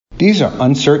These are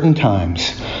uncertain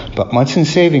times, but Munson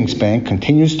Savings Bank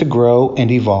continues to grow and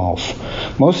evolve.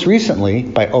 Most recently,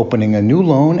 by opening a new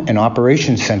loan and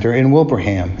operations center in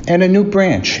Wilbraham and a new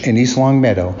branch in East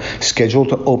Longmeadow, scheduled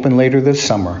to open later this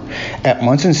summer. At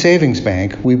Munson Savings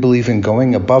Bank, we believe in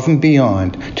going above and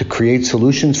beyond to create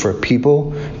solutions for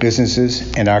people,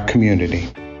 businesses, and our community.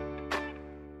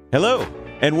 Hello,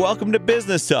 and welcome to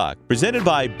Business Talk, presented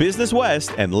by Business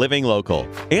West and Living Local,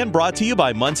 and brought to you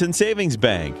by Munson Savings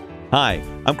Bank. Hi,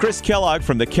 I'm Chris Kellogg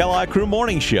from the Kellogg Crew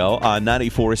Morning Show on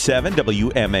 94.7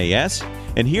 WMAS,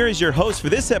 and here is your host for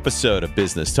this episode of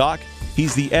Business Talk.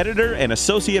 He's the editor and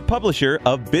associate publisher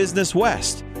of Business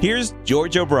West. Here's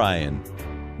George O'Brien.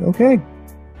 Okay,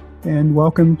 and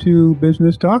welcome to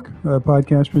Business Talk, a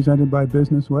podcast presented by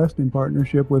Business West in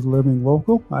partnership with Living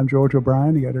Local. I'm George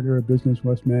O'Brien, the editor of Business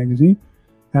West magazine.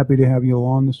 Happy to have you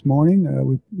along this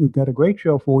morning. We've got a great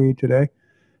show for you today.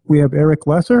 We have Eric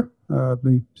Lesser,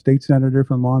 the state senator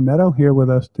from Longmeadow, here with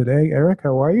us today. Eric,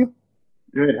 how are you?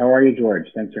 Good. How are you, George?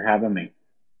 Thanks for having me.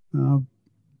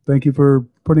 Thank you for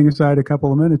putting aside a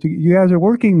couple of minutes. You guys are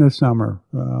working this summer.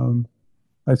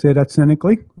 I say that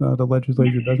cynically. The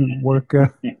legislature doesn't work.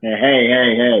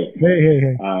 Hey.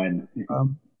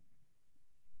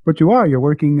 But you are. You're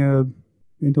working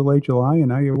into late July, and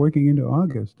now you're working into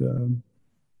August.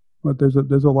 But there's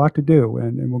a lot to do,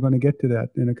 and we're going to get to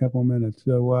that in a couple of minutes.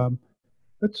 So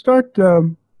let's start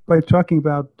by talking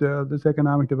about this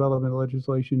economic development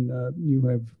legislation you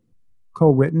have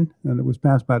co-written, and it was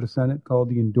passed by the Senate, called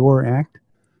the Endure Act.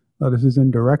 This is in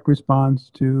direct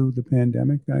response to the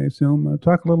pandemic, I assume.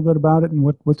 Talk a little bit about it and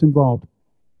what's involved.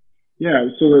 Yeah,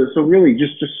 so really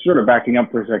just sort of backing up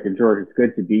for a second, George, it's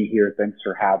good to be here. Thanks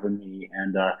for having me.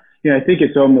 And, I think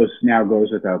it's almost now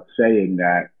goes without saying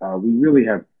that we really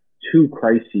have two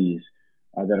crises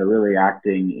that are really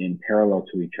acting in parallel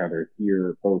to each other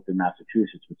here, both in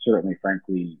Massachusetts, but certainly,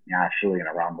 frankly, nationally and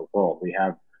around the world. We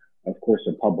have, of course,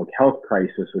 a public health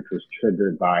crisis, which was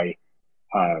triggered by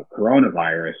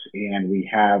coronavirus, and we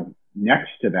have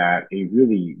next to that a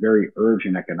really very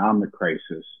urgent economic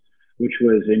crisis, which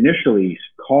was initially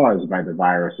caused by the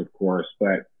virus, of course,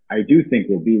 but I do think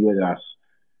will be with us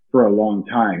for a long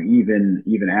time,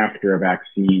 even after a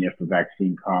vaccine, if a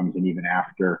vaccine comes, and even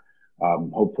after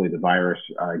hopefully the virus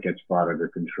gets brought under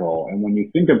control. And when you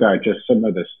think about just some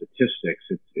of the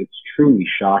statistics, it's truly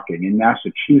shocking. In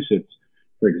Massachusetts,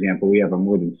 for example, we have a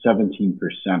more than 17%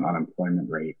 unemployment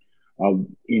rate.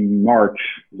 In March,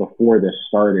 before this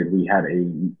started, we had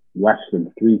a less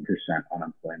than 3%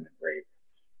 unemployment rate.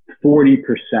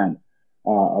 40%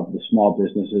 of the small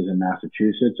businesses in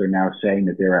Massachusetts are now saying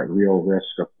that they're at real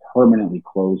risk of permanently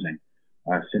closing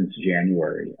since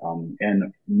January.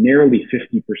 And nearly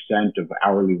 50% of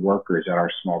hourly workers at our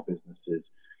small businesses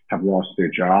have lost their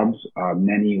jobs,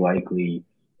 many likely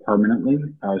permanently.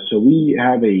 So we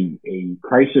have a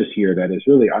crisis here that is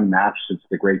really unmatched since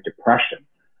the Great Depression,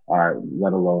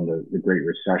 let alone the Great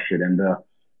Recession. And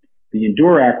the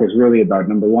Endure Act was really about,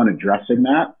 number one, addressing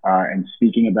that and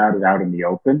speaking about it out in the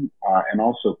open, and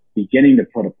also beginning to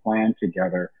put a plan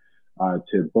together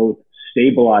to both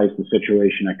stabilize the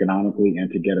situation economically and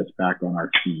to get us back on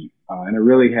our feet. And it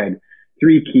really had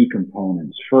three key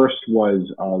components. First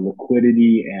was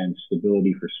liquidity and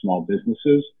stability for small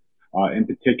businesses. In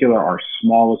particular, our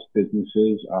smallest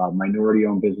businesses,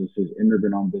 minority-owned businesses,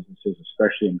 immigrant-owned businesses,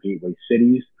 especially in gateway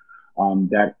cities,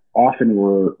 that often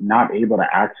were not able to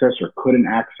access or couldn't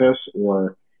access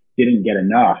or didn't get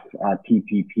enough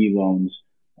PPP loans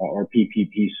or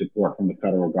PPP support from the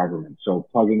federal government. So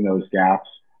plugging those gaps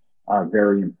are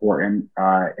very important.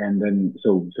 And then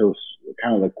so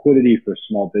kind of liquidity for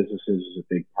small businesses is a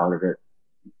big part of it.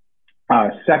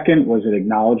 Second was an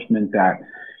acknowledgement that,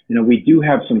 we do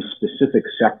have some specific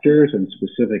sectors and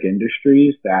specific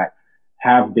industries that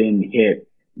have been hit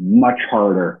much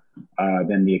harder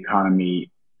than the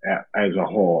economy as a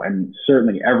whole. And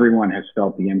certainly everyone has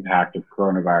felt the impact of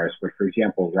coronavirus. But for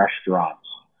example, restaurants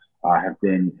have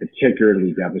been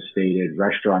particularly devastated.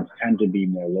 Restaurants tend to be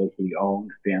more locally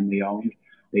owned, family owned.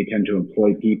 They tend to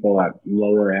employ people at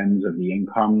lower ends of the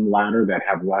income ladder that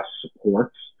have less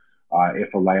supports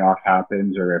if a layoff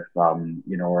happens or if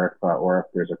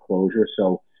there's a closure.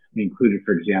 So we included,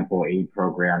 for example, aid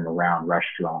program around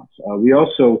restaurants. We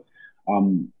also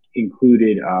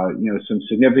included, some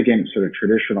significant sort of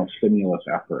traditional stimulus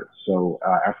efforts. So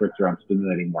efforts around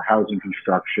stimulating more housing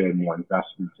construction, more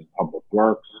investments in public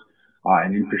works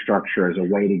and infrastructure as a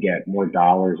way to get more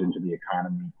dollars into the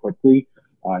economy quickly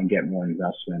and get more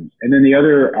investments. And then the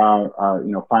other,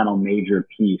 final major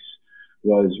piece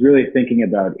was really thinking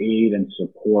about aid and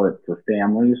support for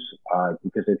families,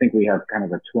 because I think we have kind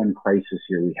of a twin crisis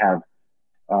here. We have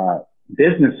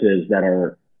businesses that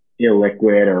are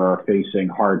illiquid or are facing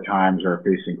hard times or are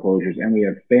facing closures. And we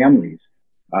have families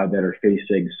that are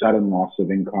facing sudden loss of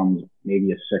income,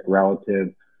 maybe a sick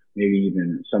relative, maybe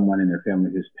even someone in their family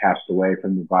who's passed away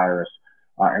from the virus.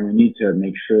 And we need to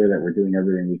make sure that we're doing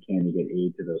everything we can to get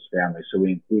aid to those families. So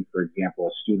we include, for example,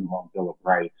 a student loan bill of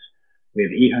rights. We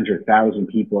have 800,000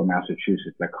 people in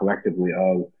Massachusetts that collectively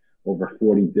owe over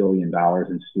 $40 billion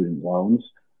in student loans.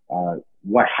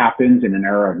 What happens in an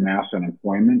era of mass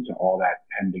unemployment to all that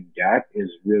pending debt is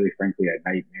really, frankly, a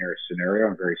nightmare scenario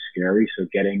and very scary. So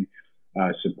getting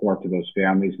support to those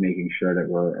families, making sure that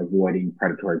we're avoiding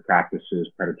predatory practices,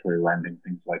 predatory lending,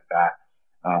 things like that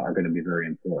are going to be very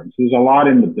important. So there's a lot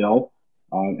in the bill.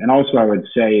 And also I would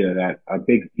say that a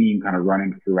big theme kind of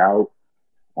running throughout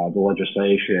the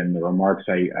legislation, the remarks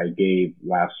I gave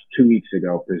 2 weeks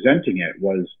ago presenting it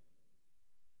was,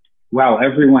 while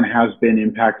everyone has been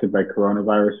impacted by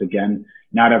coronavirus, again,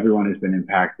 not everyone has been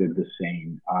impacted the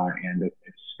same. And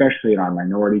especially in our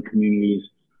minority communities,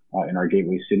 in our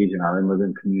gateway cities, in our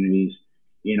immigrant communities,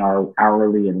 in our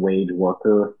hourly and wage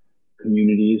worker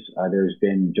communities, there's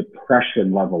been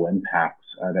depression level impacts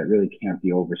that really can't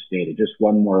be overstated. Just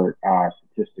one more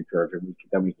statistic, George, and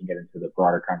then we can get into the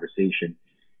broader conversation.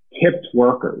 Tipped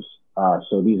workers,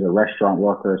 so these are restaurant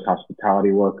workers,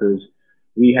 hospitality workers.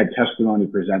 We had testimony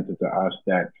presented to us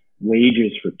that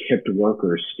wages for tipped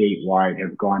workers statewide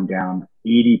have gone down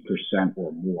 80%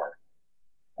 or more.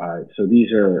 So these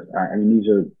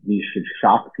should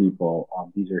shock people.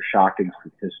 These are shocking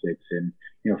statistics. And,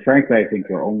 frankly, I think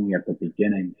we're only at the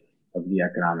beginning of the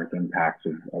economic impacts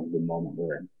of the moment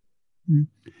we're in.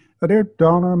 Mm-hmm. Are there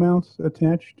dollar amounts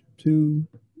attached to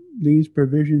these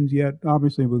provisions yet?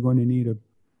 Obviously, we're going to need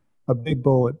a big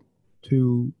bullet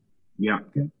to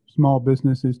get small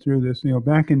businesses through this.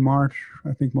 Back in March,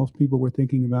 I think most people were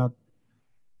thinking about,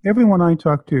 everyone I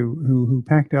talked to who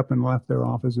packed up and left their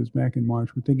offices back in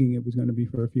March were thinking it was going to be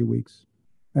for a few weeks.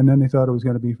 And then they thought it was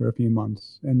going to be for a few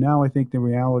months. And now I think the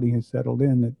reality has settled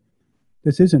in that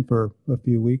this isn't for a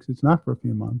few weeks. It's not for a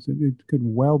few months. It could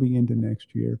well be into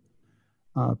next year.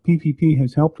 PPP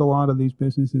has helped a lot of these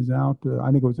businesses out.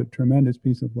 I think it was a tremendous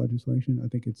piece of legislation. I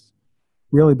think it's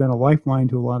really been a lifeline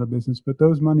to a lot of business, but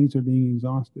those monies are being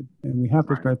exhausted. And we have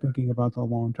to start thinking about the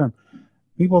long term.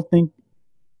 People think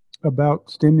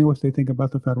about stimulus, they think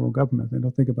about the federal government. They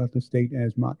don't think about the state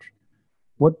as much.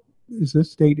 What is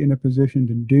this state in a position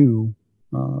to do?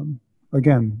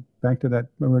 Again, back to that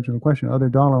original question, are there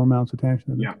dollar amounts attached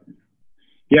to this?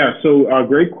 Yeah, so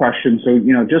great question. So,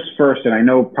 just first, and I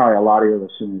know probably a lot of your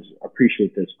listeners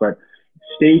appreciate this, but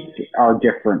states are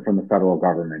different from the federal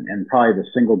government. And probably the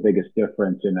single biggest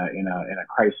difference in a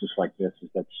crisis like this is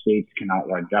that states cannot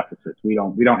run deficits. We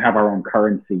don't have our own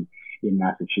currency in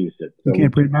Massachusetts. So you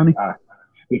can't print money?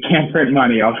 We can't print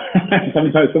money.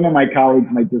 Sometimes some of my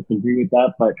colleagues might disagree with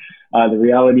that, but the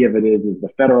reality of it is the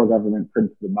federal government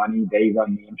prints the money. They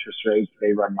run the interest rates.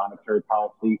 They run monetary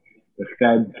policy. The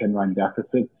Fed can run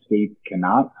deficits. States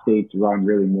cannot. States run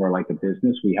really more like a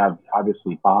business. We have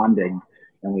obviously bonding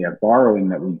and we have borrowing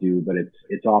that we do, but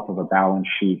it's off of a balance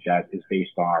sheet that is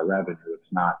based on our revenue. It's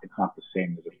not the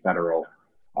same as a federal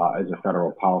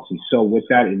policy. So with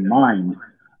that in mind,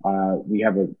 we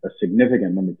have a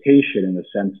significant limitation in the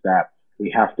sense that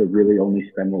we have to really only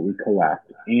spend what we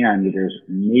collect, and there's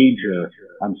major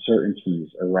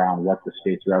uncertainties around what the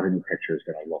state's revenue picture is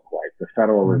going to look like. The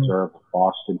Federal Reserve of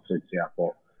Boston, for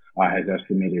example, has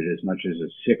estimated as much as a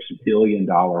 $6 billion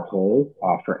hole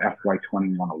for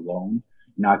FY21 alone,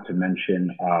 not to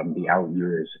mention the out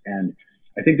years. And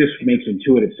I think this makes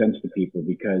intuitive sense to people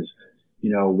because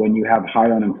when you have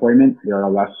high unemployment, there are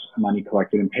less money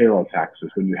collected in payroll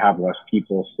taxes. When you have less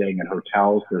people staying at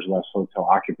hotels, there's less hotel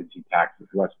occupancy taxes.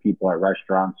 Less people at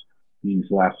restaurants means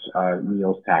less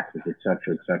meals taxes, et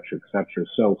cetera, et cetera, et cetera.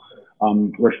 So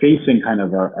we're facing kind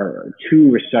of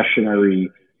two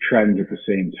recessionary trends at the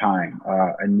same time,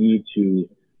 a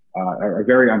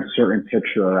very uncertain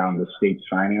picture around the state's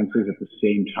finances. At the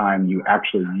same time, you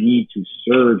actually need to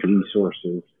surge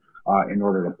resources in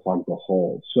order to plug the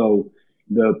hole. So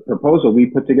the proposal we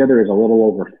put together is a little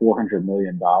over $400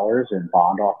 million in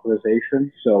bond authorization.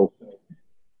 So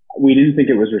we didn't think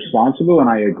it was responsible, and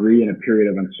I agree in a period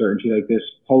of uncertainty like this,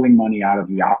 pulling money out of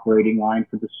the operating line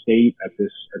for the state at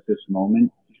this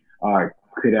moment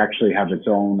could actually have its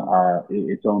own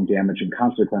damaging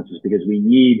consequences because we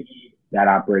need that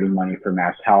operating money for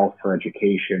mass health, for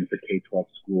education, for K-12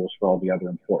 schools, for all the other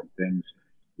important things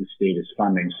the state is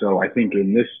funding. So I think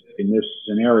in this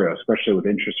scenario, especially with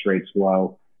interest rates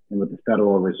low and with the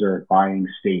Federal Reserve buying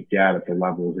state debt at the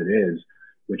levels it is,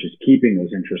 which is keeping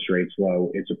those interest rates low,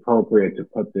 it's appropriate to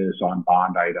put this on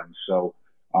bond items. So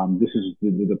this is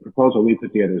the proposal we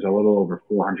put together is a little over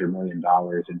 $400 million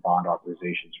in bond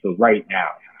authorizations for right now.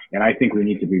 And I think we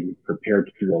need to be prepared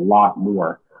to do a lot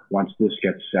more once this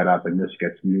gets set up and this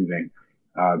gets moving.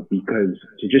 Because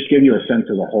to just give you a sense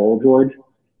of the whole, George,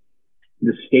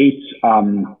 the state's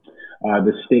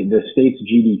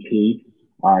GDP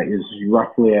is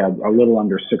roughly a little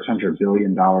under $600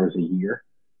 billion a year.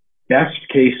 Best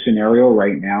case scenario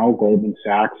right now, Goldman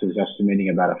Sachs is estimating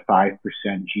about a 5%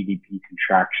 GDP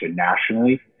contraction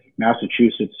nationally.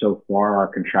 Massachusetts, so far, our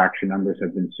contraction numbers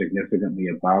have been significantly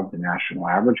above the national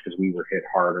average because we were hit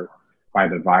harder by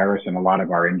the virus, and a lot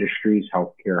of our industries,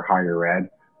 healthcare, higher ed,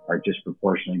 are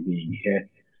disproportionately being hit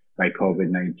by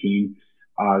COVID-19.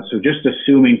 So just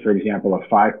assuming, for example, a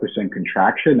 5%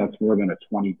 contraction, that's more than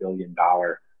a $20 billion,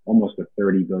 almost a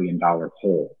 $30 billion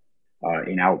hole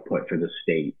in output for the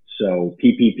state. So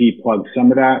PPP plugs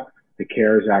some of that, the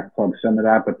CARES Act plugs some of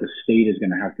that, but the state is going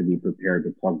to have to be prepared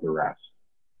to plug the rest.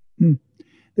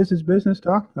 This is Business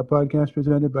Talk, a podcast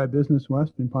presented by Business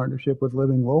West in partnership with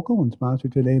Living Local and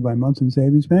sponsored today by Munson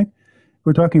Savings Bank.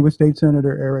 We're talking with State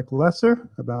Senator Eric Lesser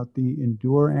about the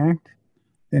Endure Act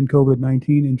and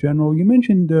COVID-19 in general. You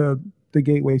mentioned the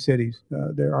gateway cities.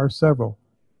 There are several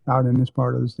out in this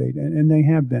part of the state, and they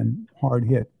have been hard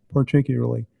hit,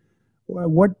 particularly.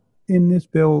 What in this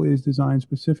bill is designed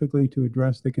specifically to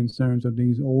address the concerns of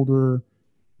these older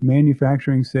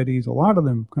manufacturing cities, a lot of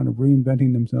them kind of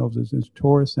reinventing themselves as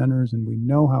tourist centers, and we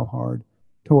know how hard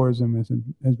tourism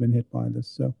has been hit by this.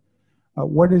 So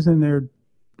what is in there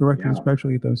directed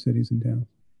especially at those cities and towns?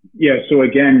 Yeah, so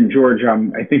again, George,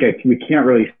 I think we can't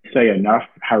really say enough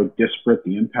how disparate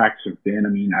the impacts have been. I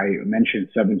mean, I mentioned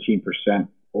 17%,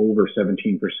 over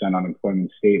 17%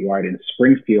 unemployment statewide. In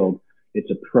Springfield, it's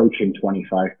approaching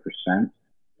 25%,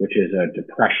 which is a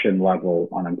depression level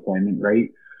unemployment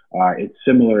rate. It's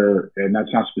similar, and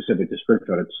that's not specific to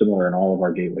Springfield, it's similar in all of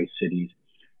our gateway cities.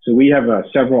 So we have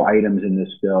several items in this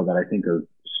bill that I think are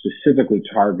specifically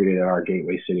targeted at our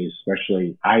gateway cities,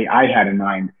 especially I had in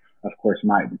mind, of course,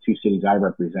 the two cities I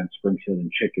represent, Springfield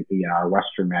and Chicopee, and our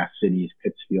Western Mass cities,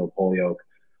 Pittsfield, Holyoke,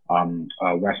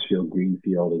 Westfield,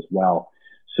 Greenfield as well.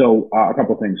 So a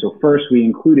couple of things. So first, we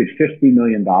included $50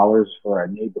 million for a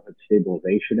neighborhood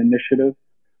stabilization initiative,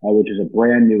 which is a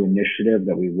brand new initiative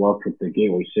that we worked with the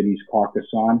Gateway Cities Caucus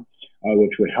on,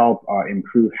 which would help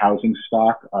improve housing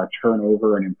stock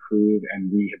turnover and improve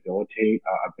and rehabilitate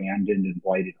abandoned and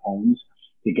blighted homes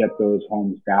to get those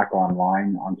homes back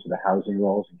online onto the housing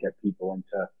rolls and get people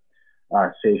into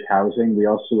safe housing. We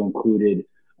also included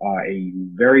a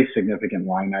very significant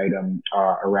line item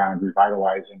around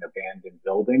revitalizing abandoned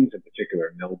buildings, in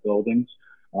particular mill buildings,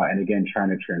 and again, trying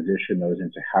to transition those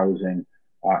into housing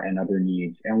and other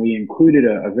needs. And we included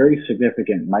a very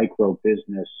significant micro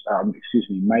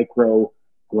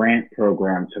grant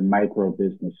program to micro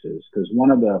businesses, because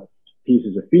one of the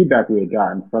pieces of feedback we had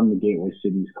gotten from the Gateway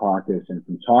Cities Caucus and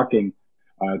from talking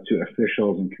to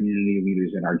officials and community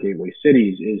leaders in our gateway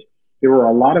cities is there were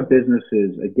a lot of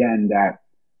businesses, again, that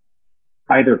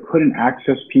either couldn't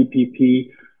access PPP,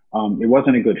 it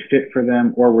wasn't a good fit for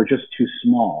them, or were just too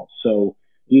small. So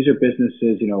these are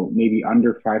businesses, maybe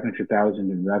under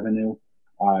 500,000 in revenue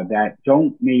that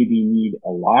don't maybe need a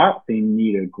lot. They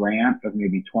need a grant of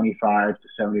maybe $25,000 to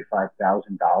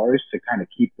 $75,000 to kind of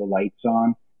keep the lights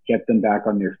on, get them back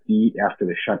on their feet after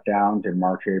the shutdowns in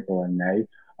March, April, and May.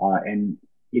 And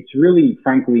it's really,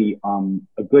 frankly,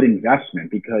 a good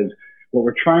investment, because what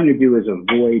we're trying to do is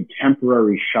avoid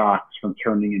temporary shocks from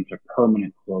turning into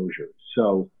permanent closures.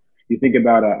 So you think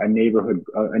about a neighborhood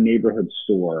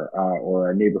store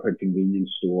or a neighborhood convenience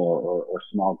store or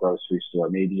small grocery store,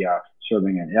 maybe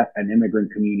serving an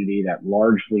immigrant community that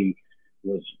largely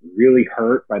was really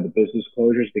hurt by the business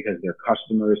closures because their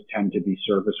customers tend to be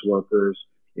service workers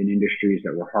in industries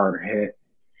that were hard hit.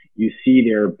 You see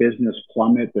their business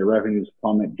plummet, their revenues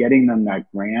plummet. Getting them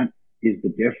that grant is the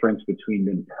difference between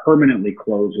them permanently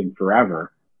closing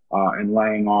forever and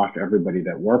laying off everybody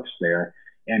that works there.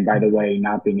 And by the way,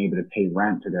 not being able to pay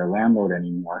rent to their landlord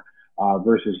anymore,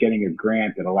 versus getting a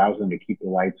grant that allows them to keep the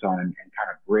lights on and kind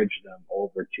of bridge them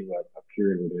over to a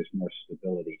period where there's more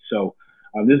stability. So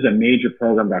this is a major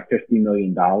program, about $50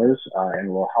 million, and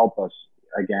it will help us.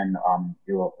 Again,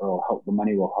 it'll help. The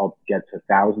money will help get to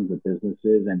thousands of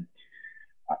businesses. And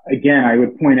again, I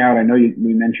would point out, I know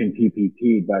we mentioned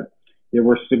PPP, but there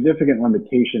were significant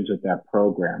limitations with that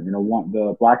program.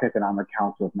 The Black Economic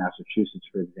Council of Massachusetts,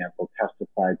 for example,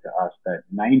 testified to us that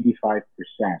 95%,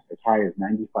 as high as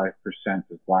 95%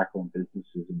 of Black-owned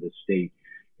businesses in the state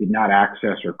did not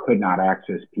access or could not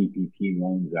access PPP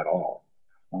loans at all.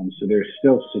 So there's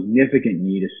still significant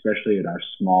need, especially at our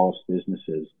smallest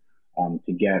businesses,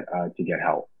 to get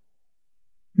help.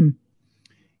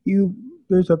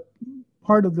 There's a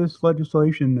part of this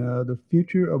legislation, the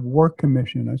Future of Work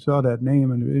Commission. I saw that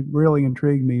name and it really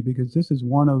intrigued me because this is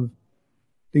one of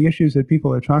the issues that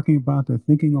people are talking about. They're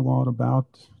thinking a lot about.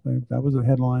 That was a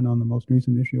headline on the most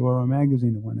recent issue of our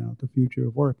magazine that went out, The Future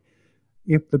of Work.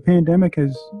 If the pandemic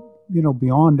has,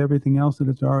 beyond everything else that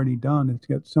it's already done, it's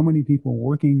got so many people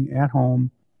working at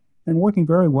home and working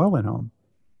very well at home.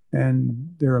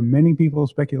 And there are many people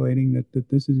speculating that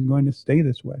this is going to stay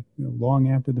this way, long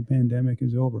after the pandemic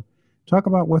is over. Talk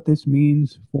about what this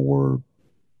means for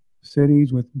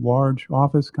cities with large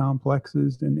office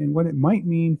complexes and what it might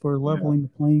mean for leveling the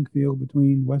playing field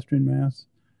between Western Mass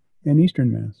and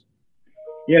Eastern Mass.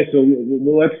 Yeah, so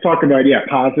let's talk about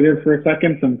positive for a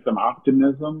second, some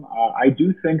optimism. I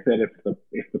do think that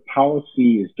if the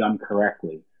policy is done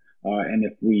correctly, and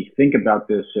if we think about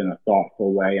this in a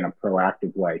thoughtful way, in a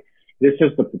proactive way, this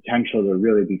has the potential to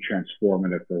really be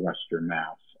transformative for Western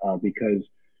Mass, because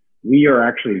we are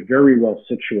actually very well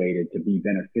situated to be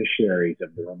beneficiaries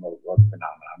of the remote work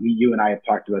phenomenon. You and I have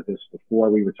talked about this before.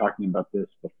 We were talking about this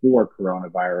before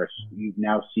coronavirus. You've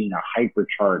now seen a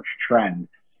hypercharged trend.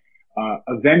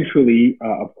 Eventually,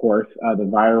 of course, the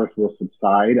virus will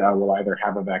subside. We'll either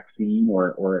have a vaccine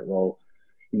or it will,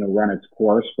 run its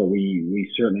course. But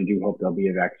we certainly do hope there'll be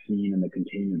a vaccine, and the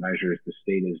containment measures the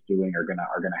state is doing are gonna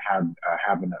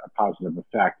have a positive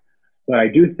effect. But I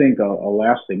do think a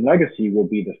lasting legacy will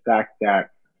be the fact that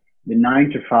the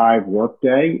 9-to-5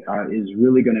 workday is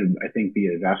really going to, I think, be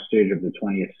a vestige of the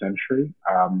 20th century.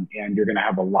 And you're going to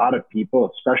have a lot of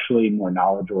people, especially more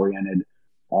knowledge-oriented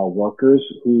workers,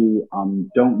 who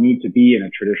don't need to be in a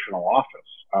traditional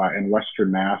office. And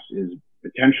Western Mass is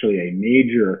potentially a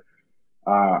major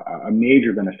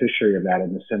beneficiary of that,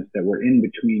 in the sense that we're in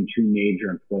between two major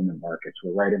employment markets.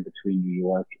 We're right in between New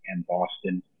York and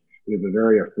Boston. We have a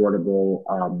very affordable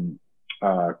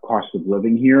cost of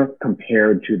living here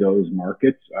compared to those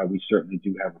markets. We certainly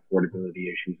do have affordability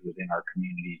issues within our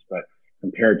communities, but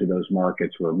compared to those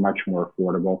markets, we're much more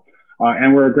affordable.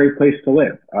 And we're a great place to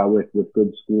live, with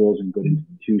good schools and good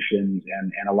institutions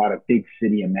and a lot of big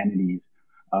city amenities,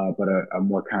 but a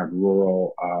more kind of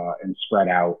rural and spread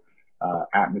out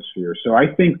atmosphere. So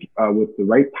I think with the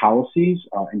right policies,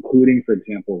 including, for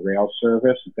example, rail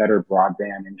service, better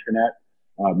broadband internet,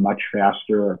 much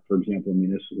faster, for example,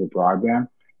 municipal broadband,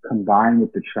 combined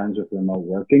with the trends of remote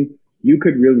working, you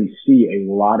could really see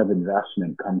a lot of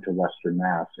investment come to Western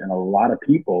Mass, and a lot of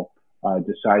people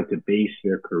decide to base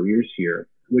their careers here,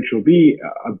 which will be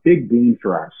a big boon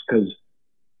for us, because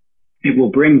it will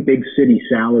bring big city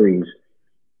salaries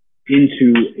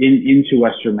into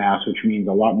Western Mass, which means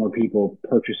a lot more people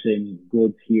purchasing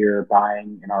goods here,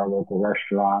 buying in our local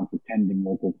restaurants, attending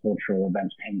local cultural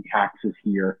events, paying taxes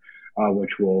here, which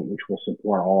will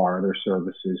support all our other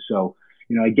services. So,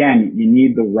 again, you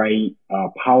need the right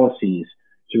policies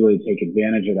to really take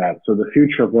advantage of that. So the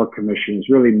Future of Work Commission is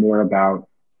really more about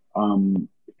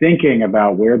thinking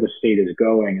about where the state is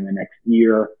going in the next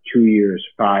year, 2 years,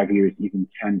 5 years, even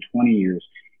 10, 20 years,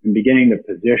 and beginning to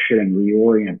position and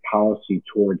reorient policy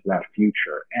towards that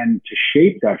future, and to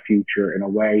shape that future in a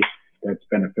way that's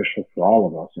beneficial for all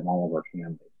of us and all of our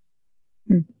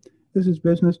families. This is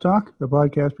Business Talk, the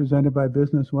podcast presented by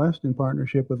Business West in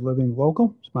partnership with Living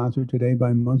Local, sponsored today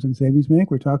by Munson Savings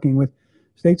Bank. We're talking with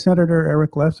State Senator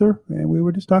Eric Lesser, and we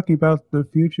were just talking about the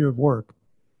future of work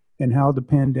and how the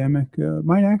pandemic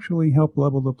might actually help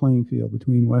level the playing field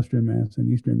between Western Mass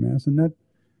and Eastern Mass. And that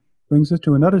brings us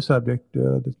to another subject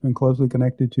that's been closely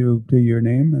connected to your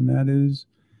name, and that is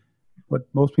what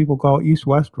most people call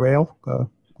East-West Rail.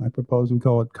 I propose we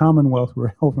call it Commonwealth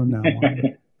Rail from now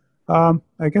on.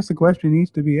 I guess the question needs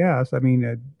to be asked. I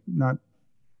mean, not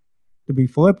to be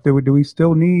flipped, do we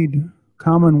still need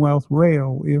Commonwealth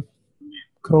Rail if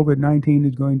COVID-19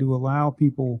 is going to allow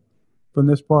people from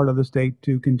this part of the state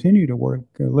to continue to work,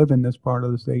 live in this part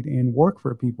of the state, and work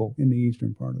for people in the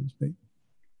eastern part of the state?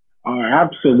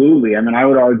 Absolutely. I mean, I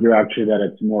would argue actually that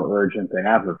it's more urgent than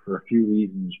ever for a few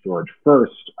reasons, George.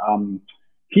 First,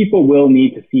 people will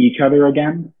need to see each other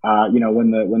again.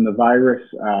 When the virus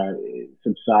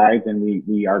subsides, and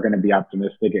we are going to be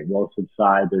optimistic it will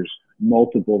subside. There's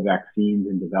multiple vaccines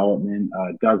in development,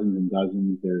 dozens and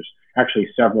dozens. There's actually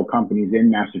several companies in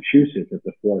Massachusetts at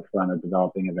the forefront of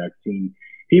developing a vaccine.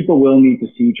 People will need to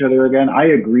see each other again. I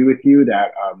agree with you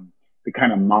that the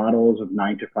kind of models of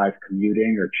 9-to-5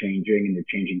 commuting are changing, and they're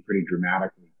changing pretty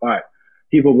dramatically. But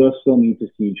people will still need to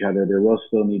see each other. There will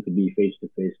still need to be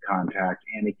face-to-face contact.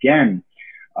 And again,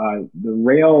 the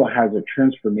rail has a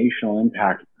transformational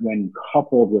impact when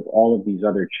coupled with all of these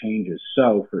other changes.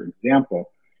 So, for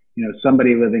example,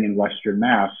 somebody living in Western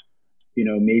Mass,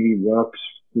 maybe works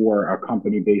for a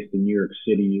company based in New York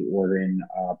City or in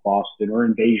Boston or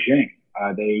in Beijing.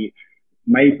 They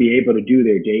might be able to do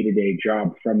their day-to-day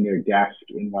job from their desk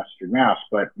in Western Mass,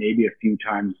 but maybe a few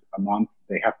times a month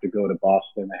they have to go to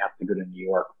Boston, they have to go to New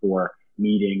York for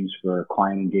meetings, for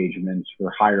client engagements,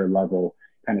 for higher level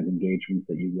kind of engagements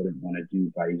that you wouldn't want to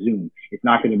do by Zoom. It's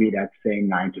not going to be that same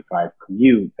 9-to-5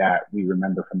 commute that we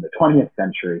remember from the 20th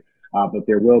century, but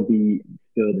there will be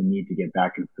still the need to get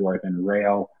back and forth, and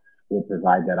rail will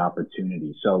provide that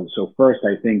opportunity. So first,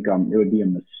 I think it would be a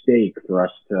mistake for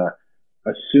us to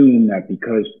assume that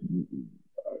because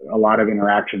a lot of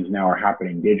interactions now are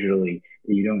happening digitally,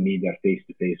 that you don't need that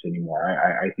face-to-face anymore.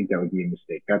 I think that would be a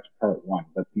mistake. That's part one.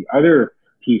 But the other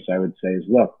piece I would say is,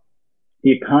 look,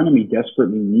 the economy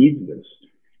desperately needs this.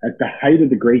 At the height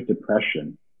of the Great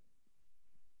Depression,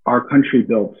 our country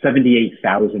built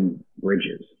 78,000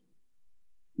 bridges.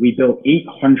 We built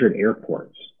 800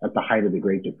 airports at the height of the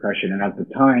Great Depression. And at the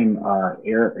time,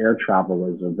 air travel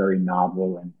was a very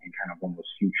novel and kind of almost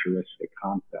futuristic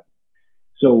concept.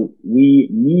 So we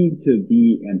need to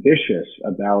be ambitious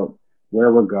about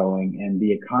where we're going, and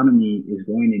the economy is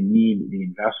going to need the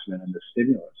investment and the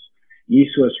stimulus.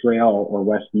 East-West Rail, or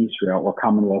West-East Rail, or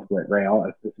Commonwealth Rail,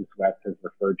 as Business West has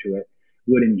referred to it,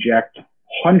 would inject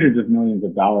hundreds of millions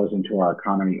of dollars into our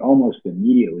economy almost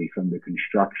immediately from the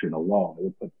construction alone. It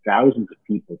would put thousands of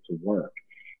people to work.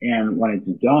 And when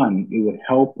it's done, it would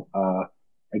help,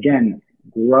 again,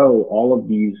 grow all of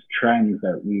these trends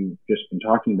that we've just been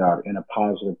talking about in a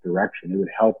positive direction. It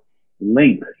would help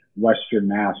link Western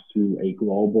Mass to a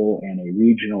global and a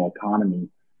regional economy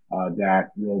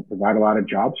that will provide a lot of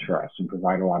jobs for us and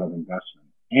provide a lot of investment.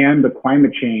 And the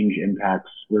climate change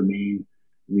impacts remain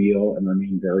real and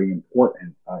remain very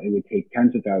important. It would take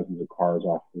tens of thousands of cars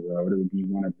off the road. It would be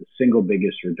one of the single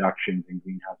biggest reductions in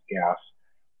greenhouse gas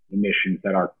emissions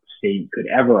that our state could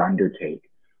ever undertake.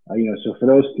 So for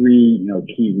those three,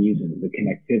 key reasons, the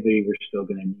connectivity we're still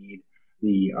going to need,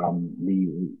 the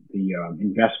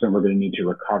investment we're going to need to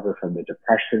recover from the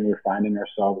depression we're finding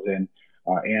ourselves in,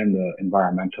 and the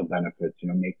environmental benefits,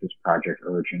 make this project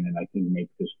urgent, and I think make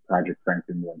this project,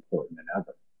 frankly, more important than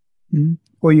ever. Mm-hmm.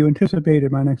 Well, you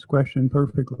anticipated my next question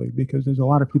perfectly, because there's a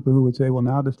lot of people who would say, well,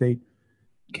 now the state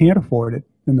can't afford it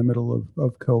in the middle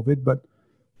of COVID, but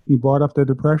you brought up the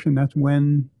Depression. That's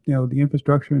when, the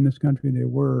infrastructure in this country, there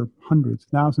were hundreds,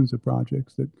 thousands of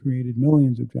projects that created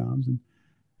millions of jobs and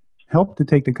helped to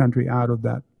take the country out of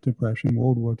that Depression.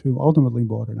 World War II ultimately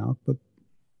brought it out, but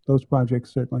those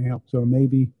projects certainly helped. So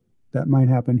maybe that might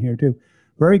happen here too.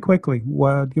 Very quickly,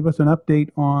 give us an update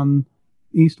on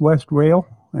East-West Rail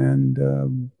and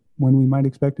when we might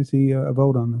expect to see a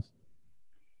vote on this.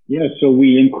 Yeah, so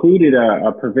we included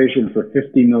a provision for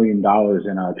 $50 million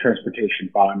in a transportation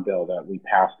bond bill that we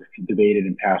debated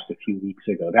and passed a few weeks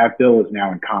ago. That bill is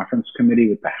now in conference committee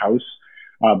with the House.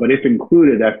 But if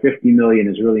included, that $50 million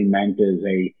is really meant as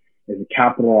a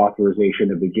capital authorization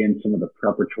to begin some of the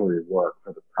preparatory work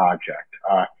for the project.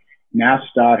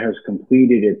 MassDOT has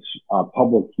completed its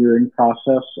public hearing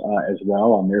process as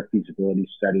well on their feasibility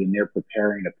study, and they're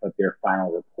preparing to put their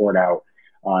final report out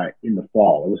in the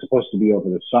fall. It was supposed to be over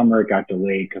the summer. It got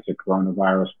delayed because of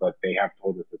coronavirus, but they have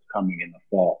told us it's coming in the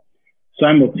fall.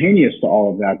 Simultaneous to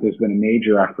all of that, there's been a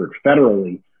major effort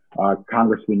federally.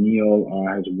 Congressman Neal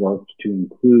has worked to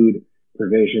include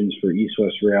provisions for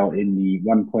East-West Rail in the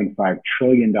 $1.5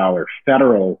 trillion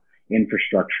federal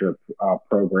infrastructure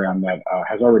program that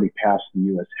has already passed the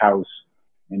U.S. House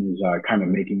and is kind of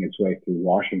making its way through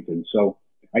Washington. So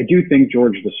I do think,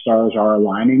 George, the stars are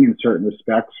aligning in certain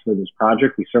respects for this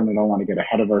project. We certainly don't want to get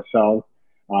ahead of ourselves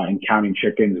in counting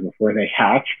chickens before they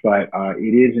hatch, but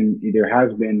there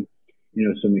has been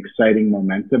some exciting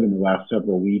momentum in the last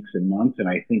several weeks and months. And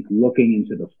I think looking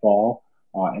into the fall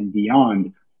and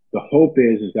beyond, the hope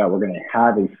is that we're going to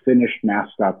have a finished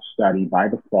MassDOT study by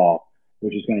the fall,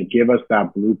 which is going to give us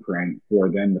that blueprint for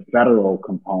then the federal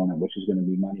component, which is going to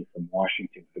be money from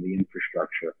Washington for the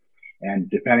infrastructure. And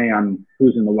depending on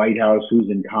who's in the White House, who's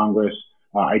in Congress,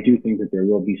 I do think that there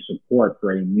will be support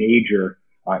for a major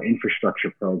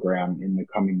infrastructure program in the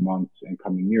coming months and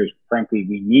coming years. Frankly,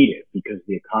 we need it because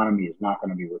the economy is not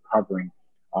going to be recovering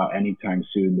anytime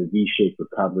soon. The V-shaped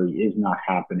recovery is not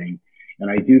happening. And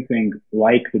I do think,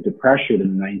 like the Depression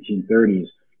in the 1930s,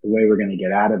 the way we're going to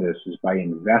get out of this is by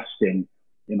investing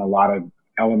in a lot of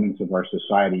elements of our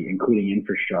society, including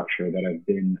infrastructure, that have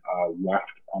been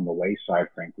left on the wayside,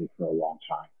 frankly, for a long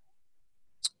time.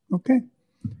 Okay.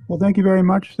 Well, thank you very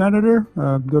much, Senator.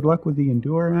 Good luck with the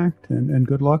Endure Act, and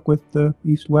good luck with the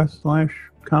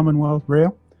East-West/Commonwealth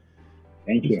Rail.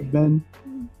 Thank This you. has been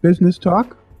Business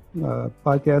Talk,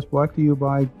 podcast brought to you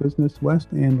by Business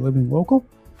West and Living Local.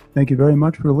 Thank you very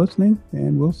much for listening,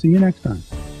 and we'll see you next time.